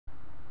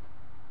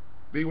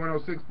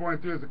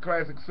B106.3 is the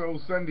Classic Soul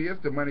Sunday.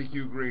 It's the Money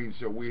Q Green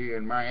Show. We're here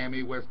in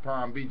Miami, West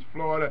Palm Beach,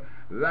 Florida,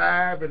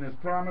 live, and as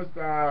promised,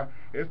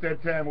 it's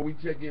that time where we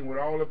check in with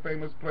all the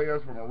famous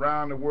players from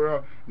around the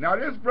world. Now,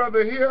 this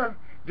brother here,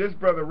 this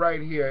brother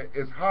right here,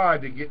 it's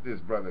hard to get this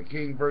brother.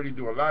 King Bertie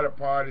do a lot of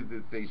parties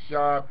that stay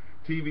sharp,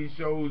 TV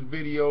shows,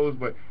 videos,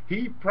 but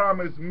he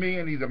promised me,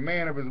 and he's a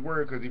man of his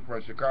word because he's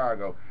from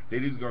Chicago,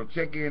 that he's going to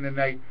check in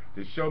tonight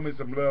to show me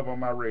some love on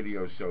my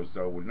radio show.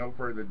 So with no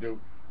further ado,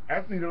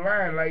 I see the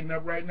line lighting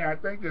up right now. I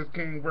think there's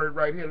King Bert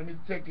right here. Let me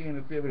check in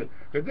and see if it is.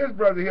 Because this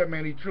brother here,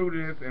 man, he true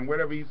to this, and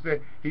whatever he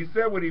said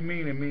what he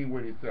mean and mean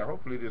what he said.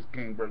 Hopefully this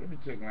King Bert. Let me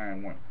check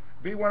line one.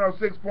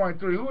 B106.3.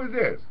 Who is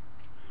this?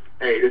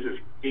 Hey, this is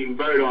King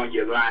Bert on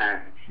your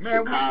line.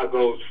 Man,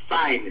 Chicago's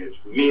finest,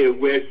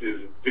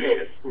 Midwest's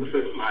best. What's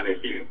up,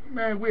 man?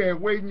 Man, we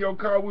ain't waiting your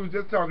call. We was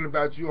just talking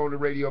about you on the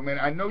radio, man.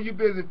 I know you're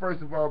busy,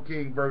 first of all,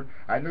 King Bert.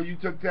 I know you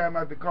took time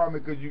out to call me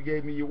because you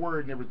gave me your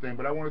word and everything,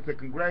 but I want to say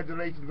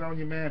congratulations on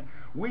you, man.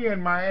 We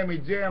in Miami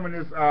jamming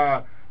this,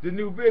 the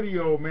new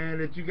video, man,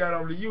 that you got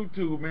on the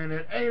YouTube, man.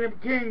 And ain't it,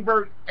 King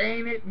Bert,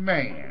 ain't it,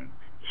 man?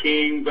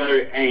 King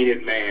Bert, ain't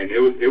it, man?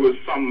 It was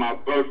from my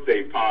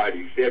birthday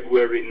party,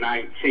 February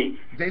 19th.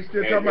 They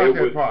still talking about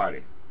that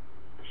party.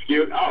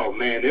 Oh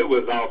man, it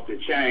was off the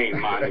chain,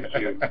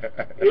 Montague.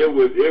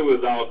 it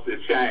was off the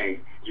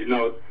chain. You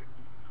know,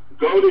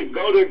 go to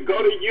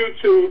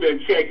YouTube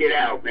and check it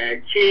out,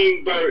 man.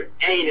 King Bert,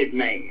 ain't it,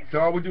 man? So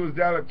all we do is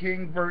dial up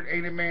King Bert,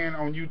 ain't it, man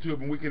on YouTube,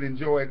 and we can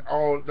enjoy it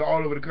all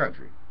over the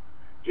country.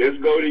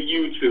 Just go to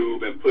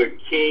YouTube and put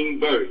King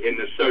Bert in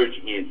the search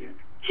engine.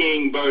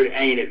 King Bert,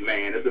 ain't it,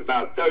 man? It's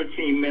about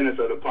 13 minutes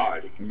of the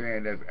party.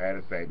 Man, that's out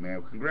of sight,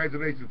 man.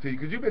 Congratulations to you,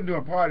 because you've been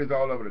doing parties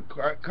all over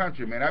the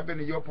country, man. I've been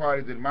to your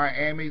parties in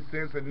Miami,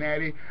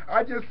 Cincinnati.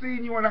 I just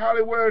seen you in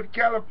Hollywood,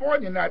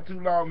 California not too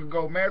long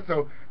ago, man.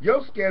 So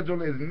your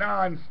schedule is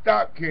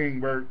non-stop, King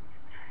Bert.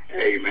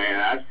 Hey, man,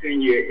 I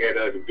seen you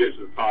at the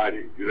business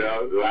party, you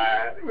know,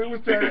 live. We was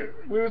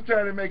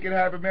trying to make it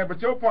happen, man.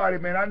 But your party,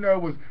 man, I know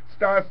it was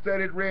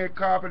star-studded, red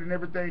carpet and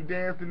everything,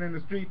 dancing in the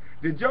street.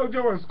 Did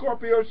JoJo and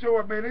Scorpio show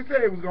up, man? They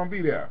said they was gonna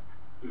be there.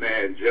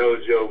 Man,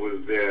 JoJo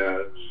was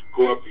there,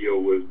 Scorpio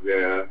was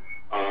there,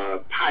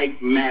 Pike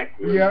Mac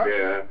was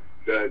there,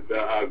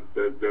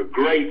 the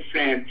great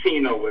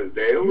Santino was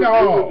there.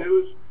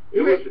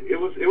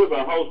 It was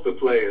a host of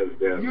players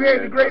there. You man.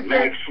 had the great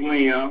Max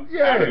Slim,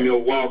 out of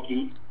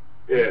Milwaukee.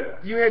 Yeah.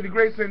 You had the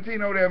great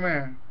Santino there,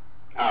 man.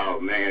 Oh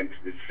man,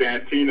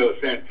 Santino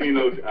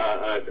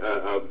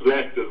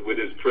blessed us with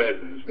his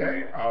presence,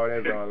 man. Oh,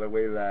 that's all the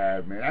way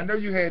live, man. I know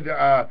you had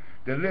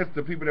the list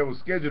of people that were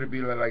scheduled to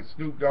be there, like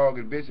Snoop Dogg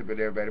and Bishop and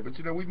everybody, but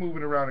you know, we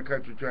moving around the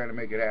country trying to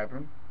make it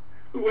happen.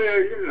 Well,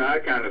 you know, I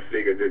kind of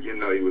figured that, you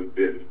know, he was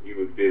busy.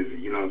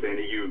 You know what I'm saying?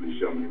 He usually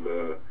show me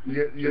love.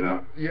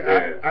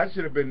 Yeah, I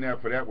should have been there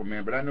for that one,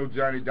 man. But I know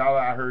Johnny Dollar.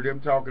 I heard him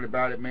talking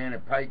about it, man,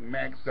 and Pike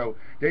Max. So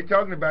they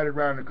talking about it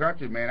around the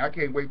country, man. I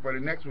can't wait for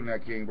the next one,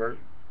 that King Bert.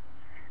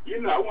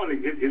 You know, I want to.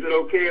 Is it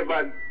okay if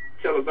I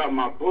tell about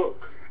my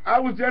book? I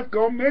was just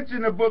gonna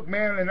mention the book,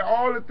 man, and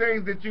all the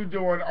things that you're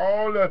doing,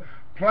 all the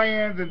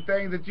plans and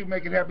things that you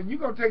make it happen. You're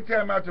gonna take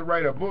time out to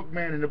write a book,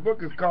 man, and the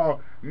book is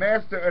called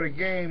Master of the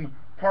Game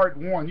Part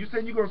 1. You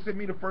said you're going to send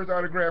me the first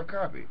autographed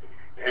copy.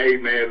 Hey,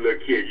 man,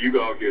 look here. You're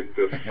going to get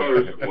the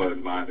first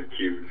one,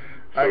 Montague.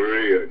 For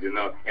real, you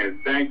know. And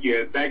thank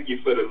you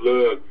for the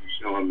love you're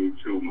showing me,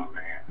 too, my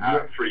man. I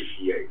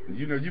appreciate it.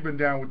 You know, you've been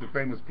down with the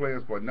famous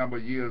players for a number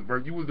of years,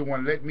 Bert. You was the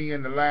one that let me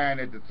in the line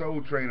at the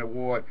Soul Train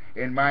Award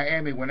in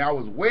Miami when I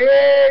was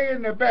way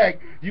in the back.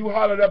 You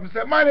hollered up and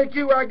said,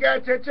 Montague, I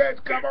got your chance.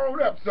 Come on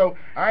up. So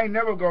I ain't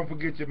never going to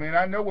forget you, man.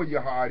 I know where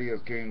your heart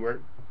is, King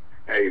Bert.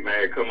 Hey,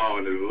 man, come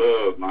on, it's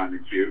love,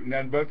 Montague.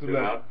 Nothing but some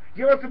love.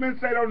 Give us some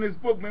insight on this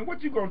book, man.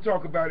 What you going to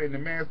talk about in the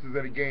Masters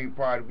of the Game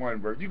Part 1,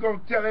 Bert? You going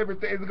to tell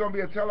everything? Is it going to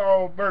be a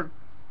tell-all, Bert?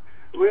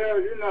 Well,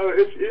 you know,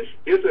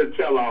 it's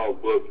a tell-all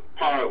book,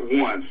 Part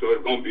 1, so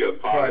it's going to be a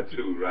Part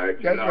 2, right?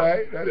 That's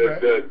right, that's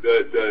right.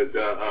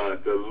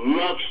 The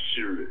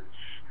luxurious,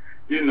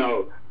 you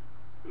know,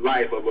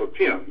 life of a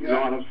pimp, you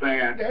know what I'm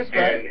saying? That's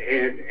right.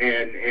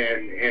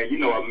 And you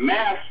know, a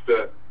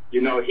master, you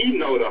know, he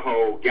know the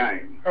whole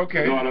game.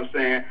 Okay. You know what I'm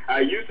saying?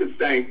 I used to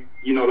think,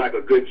 you know, like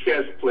a good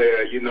chess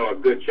player, you know, a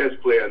good chess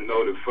player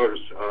know the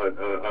first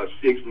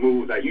 6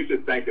 moves. I used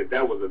to think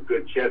that was a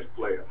good chess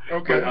player.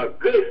 Okay. But a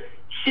good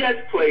chess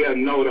player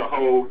know the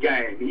whole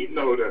game. He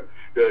know the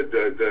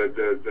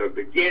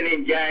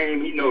beginning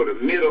game, he know the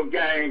middle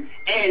game,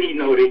 and he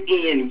know the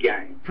end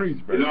game.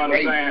 Preach, Bert. You know what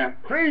I'm saying?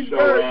 Preach,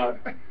 so,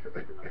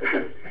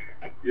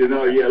 you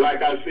know, yeah,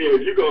 like I said,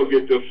 you're gonna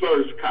get the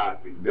first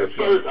copy, the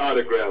first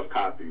autograph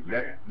copy,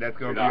 man. That's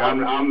gonna be.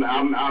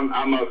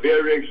 I'm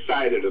very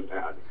excited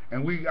about it.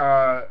 And we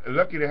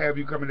lucky to have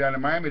you coming down to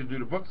Miami to do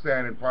the book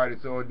signing party.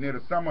 So near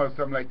the summer or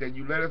something like that,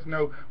 you let us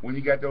know when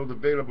you got those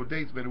available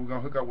dates, man. We're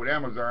gonna hook up with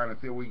Amazon and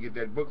see if we can get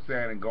that book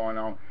signing going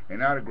on,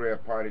 an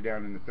autograph party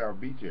down in the South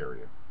Beach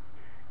area.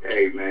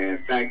 Hey,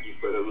 man, thank you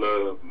for the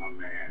love, my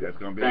man. That's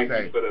going to be Thank the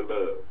same. you for the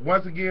love.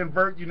 Once again,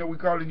 Bert, you know we're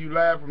calling you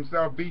live from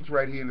South Beach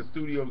right here in the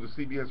studios of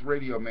CBS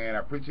Radio, man. I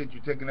appreciate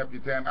you taking up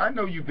your time. I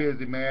know you're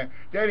busy, man.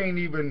 That ain't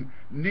even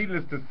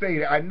needless to say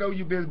that. I know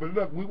you're busy, but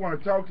look, we want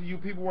to talk to you.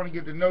 People want to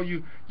get to know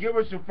you. Give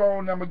us your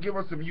phone number. Give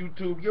us some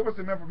YouTube. Give us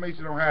some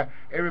information on how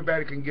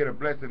everybody can get a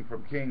blessing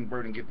from King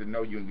Bert and get to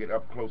know you and get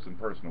up close and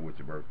personal with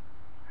you, Bert.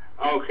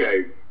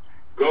 Okay.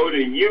 Go to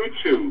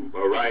YouTube,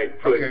 all right?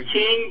 Put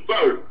King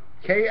Bert.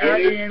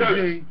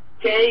 K-I-N-G.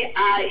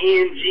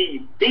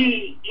 K-I-N-G-B-E-R-T.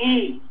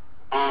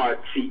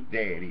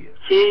 There it is.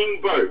 King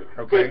Bert.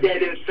 Okay. Put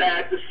that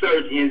inside the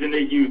search engine of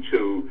YouTube.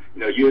 You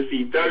know, you'll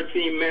see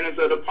 13 minutes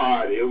of the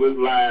party. It was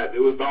live. It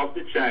was off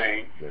the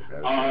chain. Yes,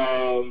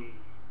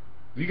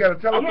 you got a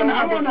telephone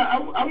number?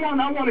 I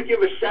want to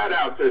give a shout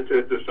out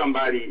to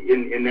somebody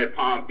in that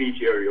Palm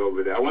Beach area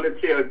over there. I want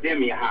to tell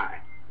Demi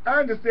hi. I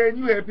understand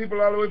you had people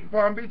all the way from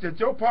Palm Beach at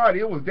your party.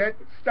 It was that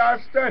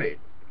star-studded.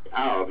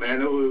 Oh,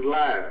 man, it was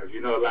live.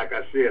 You know, like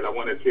I said, I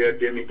want to tell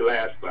Demi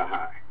Glasper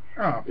hi.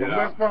 From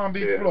West Palm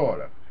Beach,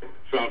 Florida.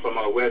 From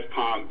West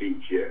Palm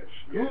Beach, yes.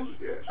 Yes.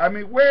 I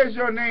mean, where's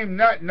your name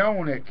not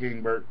known at,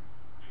 King Bert?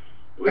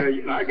 Well,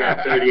 you know, I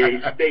got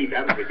 38 states.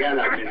 I forgot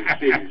how many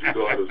cities you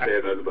go out of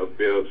said under the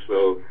bill,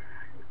 so,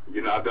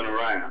 you know, I've been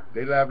around.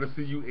 They liable to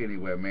see you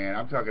anywhere, man.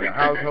 I'm talking a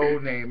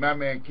household name. My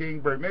man,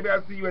 King Bert. Maybe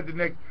I'll see you at the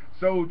next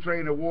Soul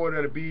Train Award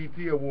or the BET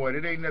Award.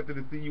 It ain't nothing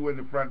to see you in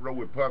the front row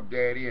with Puff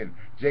Daddy and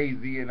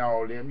Jay-Z and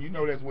all them. You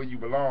know that's where you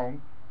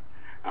belong.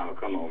 Oh,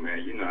 come on,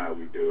 man. You know how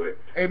we do it.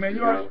 Hey, man,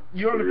 you're on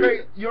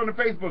the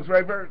Facebooks,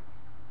 right, Bert?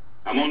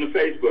 I'm on the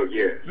Facebook,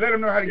 yes. Let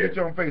them know how to get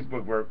you on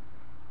Facebook, Bert.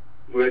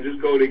 Well,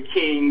 just go to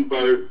King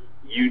Bert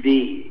You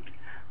Dig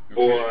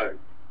or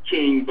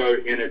King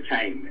Bert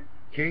Entertainment.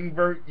 King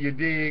Bert You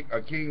Dig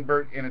or King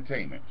Bert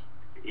Entertainment.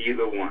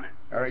 Either one.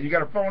 All right, you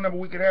got a phone number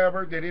we could have,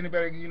 Bert, that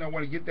anybody, you know,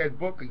 want to get that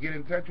book or get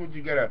in touch with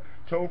you? You got a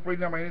toll-free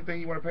number, anything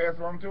you want to pass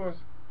along to us?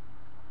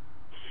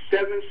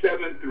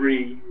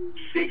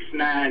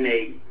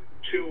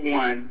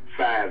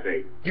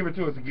 773-698-2158. Give it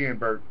to us again,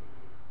 Bert.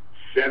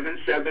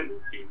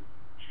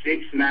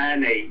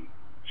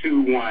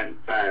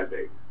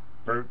 773-698-2158.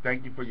 Bert,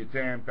 thank you for your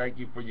time. Thank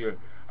you for your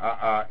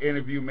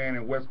interview, man,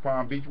 in West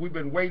Palm Beach. We've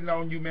been waiting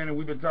on you, man, and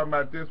we've been talking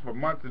about this for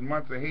months and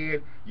months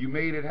ahead. You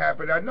made it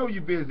happen. I know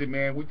you're busy,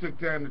 man. We took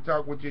time to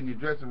talk with you in your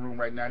dressing room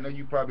right now. I know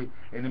you're probably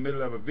in the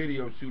middle of a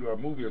video shoot or a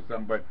movie or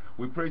something, but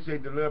we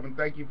appreciate the love and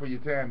thank you for your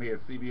time here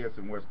at CBS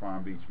in West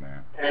Palm Beach,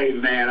 man. Hey,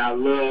 man, I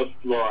love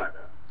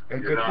Florida.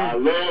 And you know, I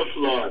love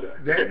Florida.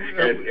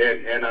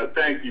 And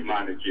thank you,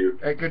 Montague.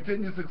 And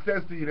continued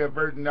success to you there,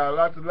 Bert. And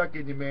lots of luck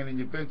in you, man, in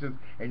your ventures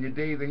and your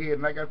days ahead.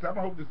 And like I said,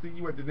 I hope to see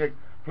you at the next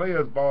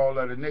Players Ball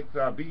or the next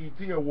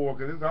BET Award,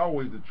 because it's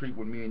always a treat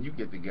when me and you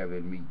get together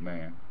and meet,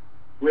 man.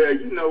 Well,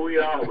 you know, we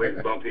always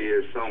bump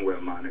heads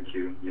somewhere,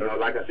 Montague. You know,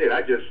 like I said,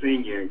 I just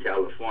seen you in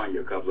California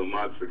a couple of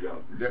months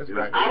ago. That's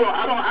right.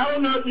 I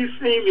don't know if you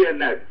seen me or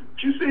not.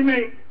 Did you see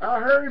me?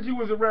 I heard you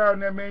was around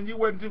there, man. You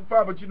wasn't too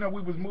far, but you know,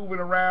 we was moving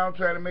around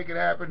trying to make it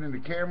happen, and the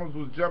cameras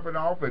was jumping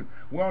off, and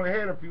we only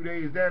had a few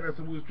days down there,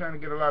 so we was trying to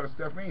get a lot of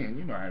stuff in.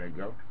 You know how that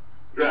go.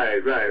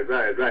 Right.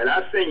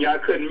 I seen you. I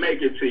couldn't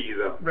make it to you,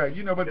 though. Right,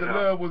 you know, but the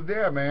love was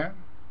there, man.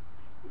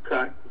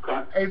 Okay.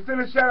 Hey, send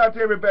a shout out to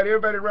everybody.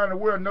 Everybody around the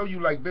world know you,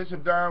 like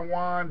Bishop Don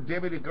Juan,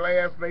 Debbie the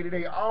Glass Lady.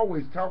 They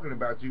always talking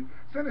about you.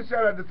 Send a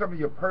shout out to some of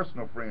your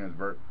personal friends,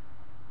 Bert.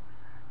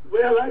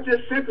 Well, I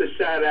just sent a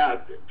shout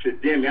out to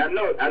Demi. I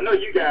know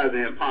you guys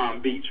are in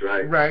Palm Beach,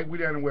 right? Right, we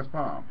down in West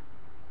Palm.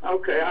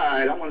 Okay, all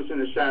right. I want to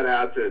send a shout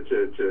out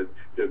to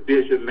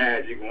Bishop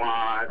Magic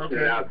Juan. Send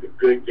it out to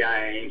Good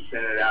Game.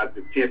 Send it out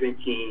to Pimpin'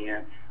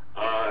 Ken.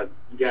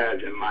 You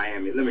guys in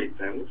Miami. Let me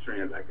think. What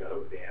friends I got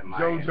over there in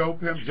Miami?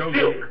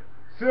 JoJo.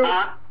 Silk.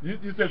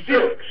 You said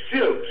Silk.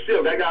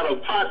 Silk. I got a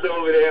partner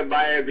over there in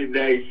Miami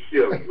named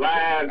Silk.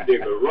 Live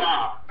Digger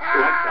Rob.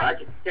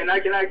 Can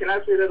I say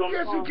that on the phone?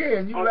 Yes, you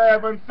can. You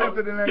live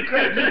uncensored and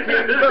uncut. You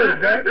can't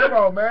lose, man. Come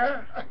on,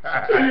 man.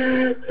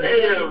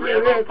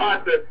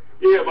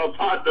 My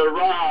partner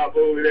Rob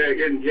over there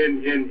in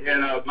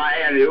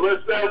Miami.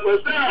 What's up?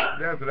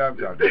 That's what I'm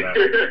talking about.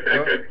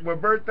 Well,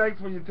 Bert,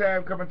 thanks for your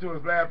time coming to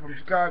us live from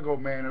Chicago,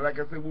 man. And like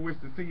I said, we wish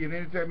to see you. And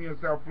anytime you're in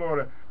South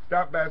Florida,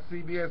 stop by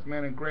CBS,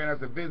 man, and grant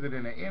us a visit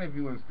and an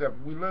interview and stuff.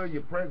 We love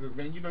your presence,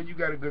 man. You know you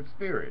got a good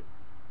spirit.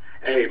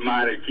 Hey,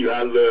 Montague,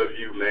 I love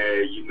you,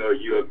 man. You know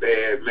you're a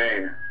bad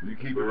man. You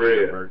keep it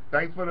real, Bert.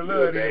 Thanks for the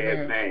love,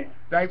 man.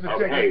 Thanks for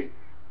checking.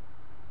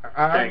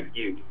 Thank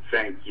you.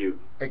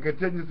 And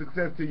continued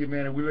success to you,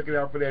 man. And we're looking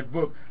out for that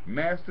book,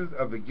 Masters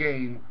of the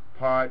Game,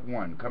 Part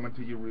 1, coming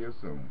to you real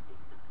soon.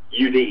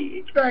 You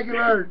did. Thank you,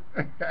 Bert.